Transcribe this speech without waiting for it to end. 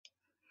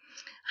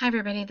Hi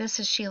everybody, this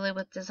is Sheila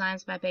with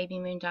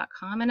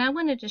designsbybabymoon.com, and I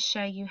wanted to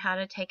show you how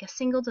to take a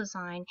single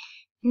design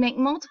and make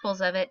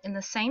multiples of it in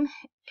the same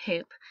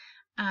hoop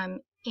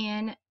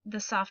in the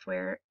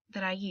software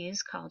that I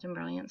use called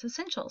Embrilliance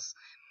Essentials.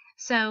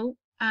 So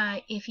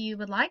if you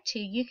would like to,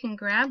 you can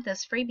grab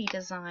this freebie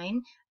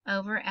design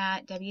over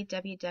at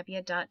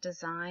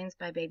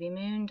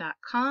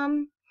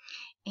www.designsbybabymoon.com.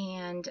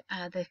 And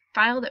the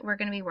file that we're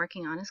going to be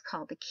working on is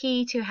called The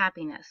Key to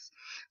Happiness.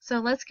 So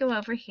let's go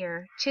over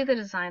here to the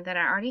design that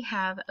I already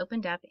have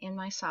opened up in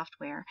my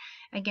software.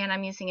 Again,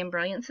 I'm using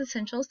Embrilliance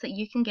Essentials that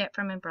you can get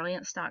from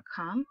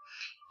embrilliance.com.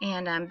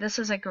 And this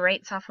is a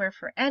great software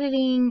for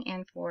editing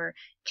and for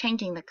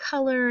changing the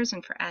colors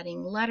and for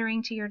adding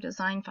lettering to your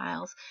design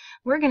files.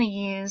 We're going to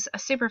use a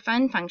super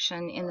fun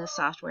function in this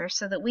software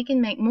so that we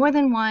can make more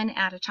than one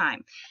at a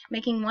time.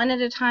 Making one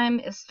at a time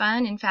is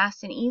fun and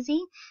fast and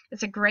easy.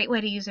 It's a great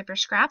way to use up your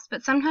scraps,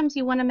 but sometimes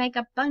you want to make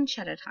a bunch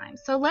at a time.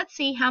 So let's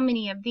see how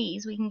many of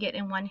these we can get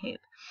in one hoop.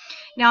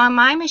 Now on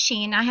my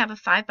machine, I have a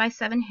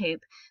 5x7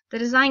 hoop. The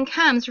design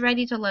comes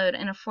ready to load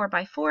in a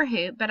 4x4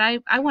 hoop, but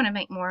I want to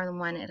make more than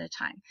one at a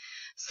time.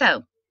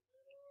 So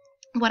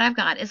what I've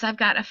got is I've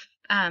got a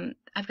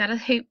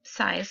hoop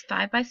size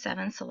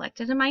 5x7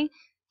 selected on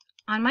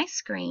my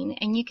screen,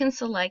 and you can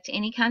select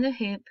any kind of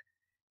hoop,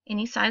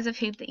 any size of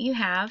hoop that you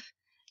have.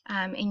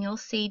 And you'll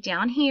see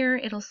down here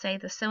it'll say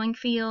the sewing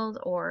field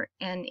or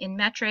in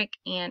metric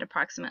and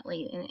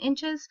approximately in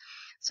inches.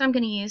 So I'm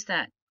going to use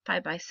that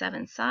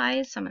 5x7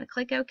 size. So I'm going to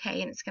click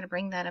OK, and it's going to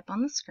bring that up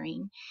on the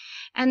screen.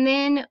 And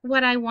then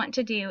what I want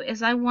to do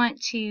is I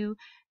want to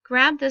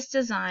grab this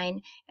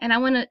design, and I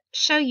want to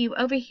show you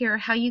over here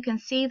how you can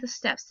see the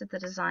steps of the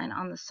design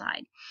on the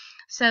side.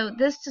 So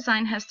this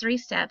design has 3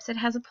 steps. It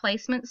has a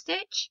placement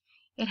stitch,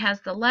 it has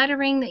the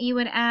lettering that you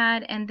would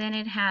add, and then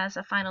it has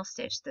a final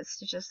stitch that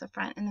stitches the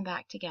front and the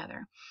back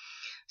together.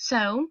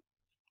 So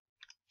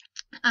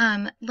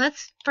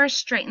let's first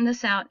straighten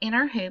this out in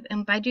our hoop,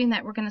 and by doing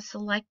that we're going to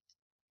select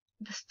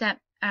the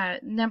step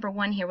number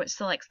 1 here, which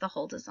selects the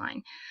whole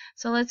design.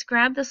 So let's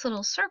grab this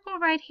little circle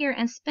right here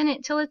and spin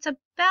it till it's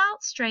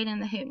about straight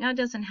in the hoop. Now it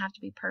doesn't have to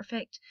be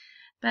perfect,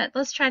 but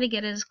let's try to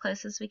get it as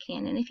close as we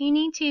can. And if you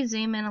need to,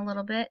 zoom in a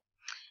little bit.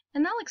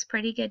 And that looks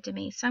pretty good to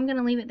me. So I'm going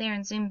to leave it there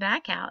and zoom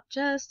back out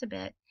just a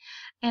bit.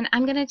 And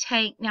I'm going to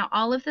take, now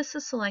all of this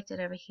is selected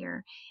over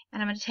here,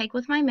 and I'm going to take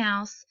with my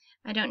mouse.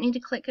 I don't need to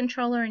click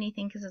control or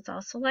anything because it's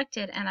all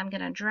selected, and I'm going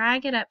to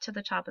drag it up to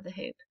the top of the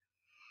hoop.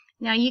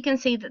 Now you can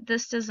see that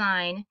this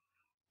design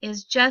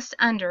is just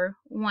under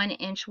 1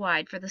 inch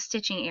wide for the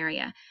stitching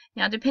area.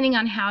 Now depending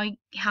on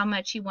how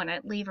much you want to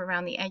leave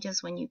around the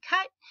edges when you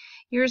cut,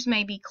 yours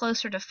may be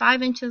closer to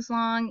 5 inches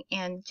long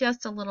and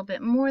just a little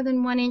bit more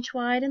than 1 inch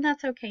wide, and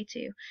that's okay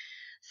too.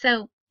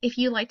 So if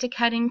you like to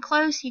cut in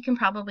close, you can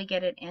probably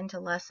get it into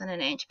less than 1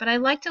 inch, but I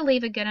like to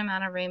leave a good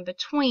amount of room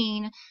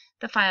between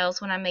the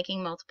files when I'm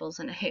making multiples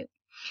in a hoop.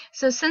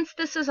 So since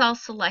this is all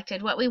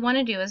selected, what we want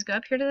to do is go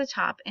up here to the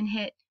top and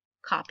hit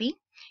copy.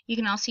 You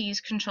can also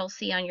use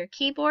Control-C on your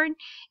keyboard.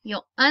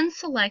 You'll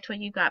unselect what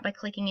you've got by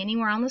clicking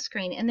anywhere on the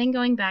screen and then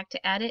going back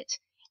to Edit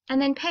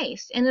and then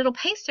Paste, and it'll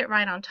paste it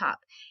right on top.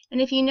 And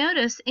if you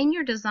notice in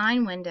your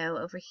design window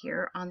over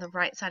here on the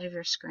right side of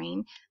your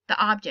screen, the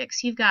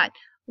objects, you've got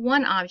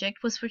one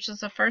object, which was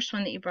the first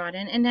one that you brought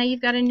in, and now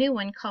you've got a new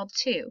one called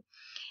 2.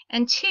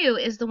 And 2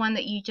 is the one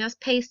that you just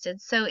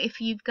pasted. So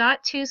if you've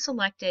got 2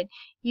 selected,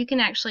 you can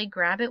actually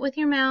grab it with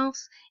your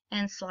mouse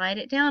and slide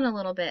it down a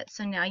little bit.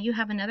 So now you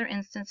have another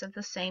instance of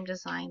the same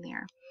design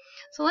there.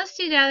 So let's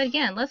do that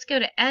again. Let's go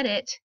to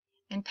Edit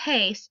and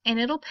Paste, and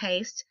it'll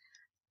paste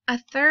a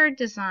 3rd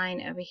design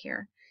over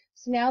here.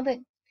 So now that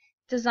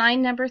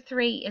design number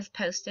 3 is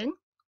posted,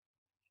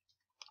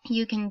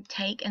 you can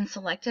take and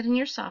select it in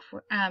your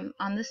software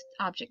on this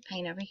object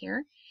pane over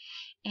here,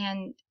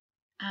 and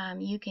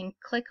you can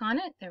click on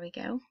it. There we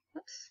go.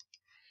 Whoops.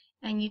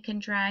 And you can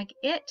drag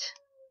it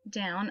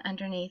down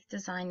underneath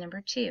design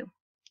number 2.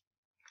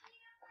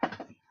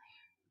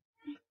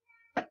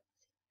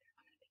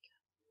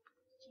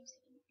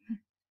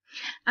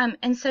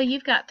 And so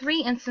you've got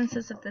 3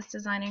 instances of this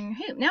design in your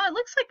hoop. Now it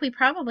looks like we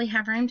probably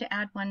have room to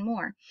add one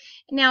more.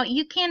 Now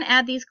you can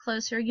add these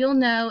closer. You'll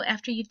know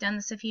after you've done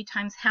this a few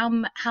times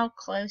how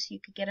close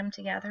you could get them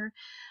together.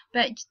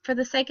 But for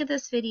the sake of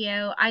this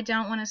video, I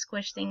don't want to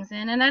squish things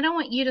in, and I don't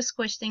want you to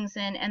squish things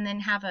in and then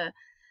have a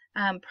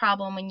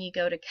problem when you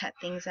go to cut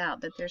things out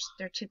that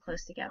they're too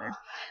close together.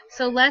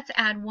 So let's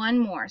add one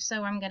more.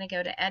 So I'm going to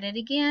go to Edit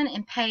again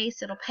and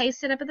Paste. It'll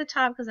paste it up at the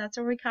top because that's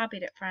where we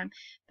copied it from,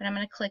 but I'm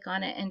going to click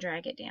on it and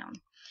drag it down.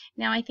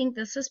 Now I think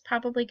this is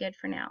probably good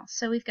for now.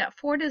 So we've got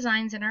 4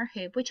 designs in our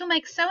hoop, which will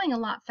make sewing a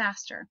lot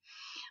faster.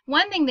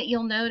 One thing that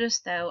you'll notice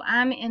though,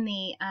 I'm in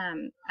the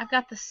I've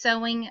got the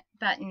sewing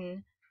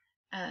button,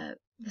 the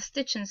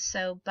Stitch and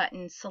Sew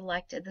button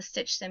selected, the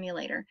Stitch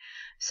Simulator.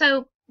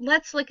 So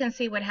let's look and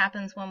see what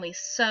happens when we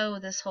sew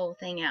this whole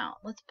thing out.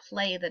 Let's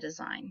play the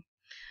design.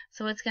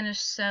 So it's going to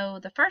sew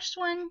the first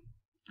one,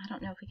 I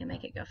don't know if we can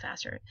make it go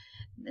faster.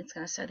 It's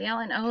going to sew the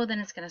outline. Oh, then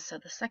it's going to sew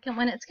the second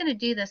one. It's going to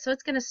do this. So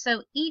it's going to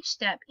sew each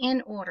step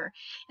in order.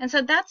 And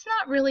so that's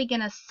not really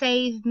going to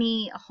save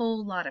me a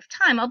whole lot of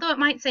time, although it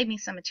might save me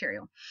some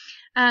material.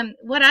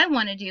 What I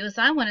want to do is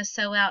I want to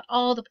sew out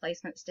all the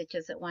placement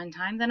stitches at one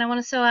time. Then I want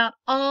to sew out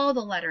all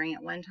the lettering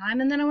at one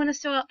time. And then I want to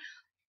sew out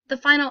the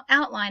final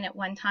outline at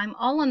one time,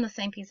 all on the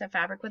same piece of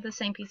fabric with the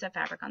same piece of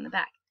fabric on the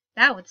back.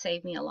 That would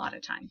save me a lot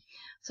of time.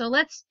 So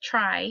let's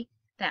try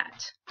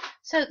that.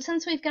 So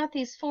since we've got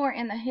these 4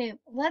 in the hoop,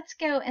 let's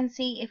go and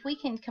see if we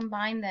can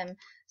combine them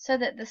so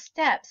that the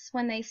steps,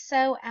 when they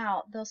sew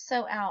out, they'll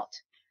sew out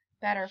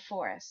better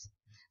for us.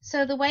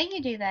 So the way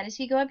you do that is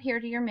you go up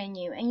here to your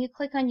menu and you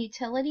click on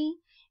Utility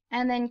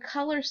and then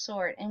Color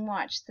Sort, and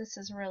watch, this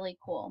is really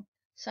cool.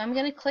 So I'm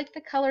going to click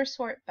the Color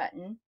Sort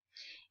button,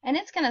 and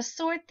it's going to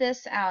sort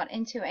this out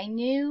into a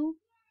new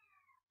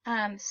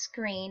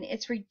screen.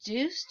 It's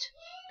reduced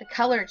the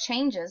color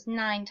changes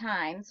 9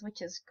 times,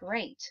 which is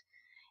great.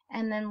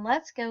 And then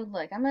let's go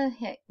look. I'm going to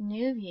hit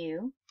New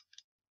View,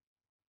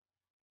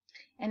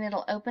 and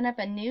it'll open up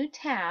a new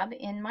tab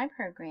in my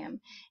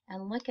program.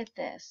 And look at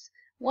this.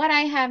 What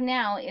I have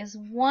now is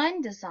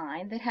one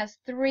design that has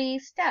 3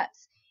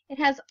 steps. It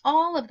has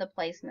all of the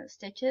placement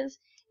stitches,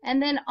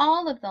 and then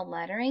all of the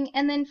lettering,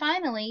 and then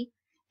finally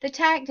the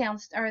tack down,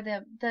 or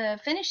the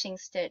finishing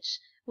stitch,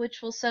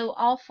 which will sew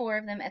all 4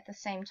 of them at the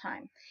same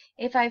time.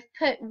 If I've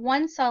put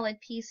one solid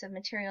piece of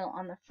material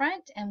on the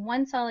front and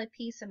one solid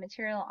piece of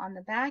material on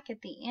the back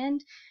at the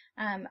end,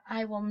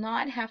 I will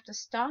not have to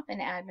stop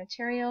and add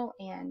material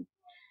and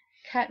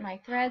cut my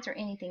threads or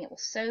anything. It will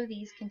sew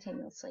these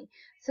continuously.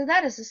 So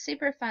that is a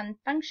super fun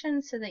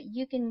function so that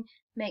you can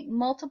make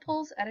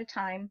multiples at a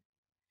time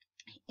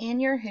in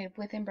your hoop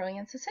with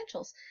Embrilliance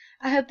Essentials.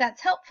 I hope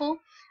that's helpful.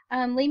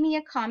 Leave me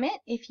a comment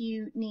if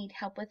you need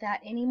help with that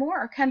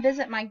anymore, or come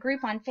visit my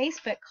group on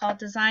Facebook called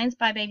Designs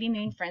by Baby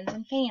Moon Friends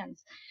and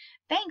Fans.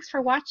 Thanks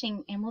for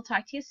watching, and we'll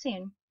talk to you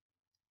soon.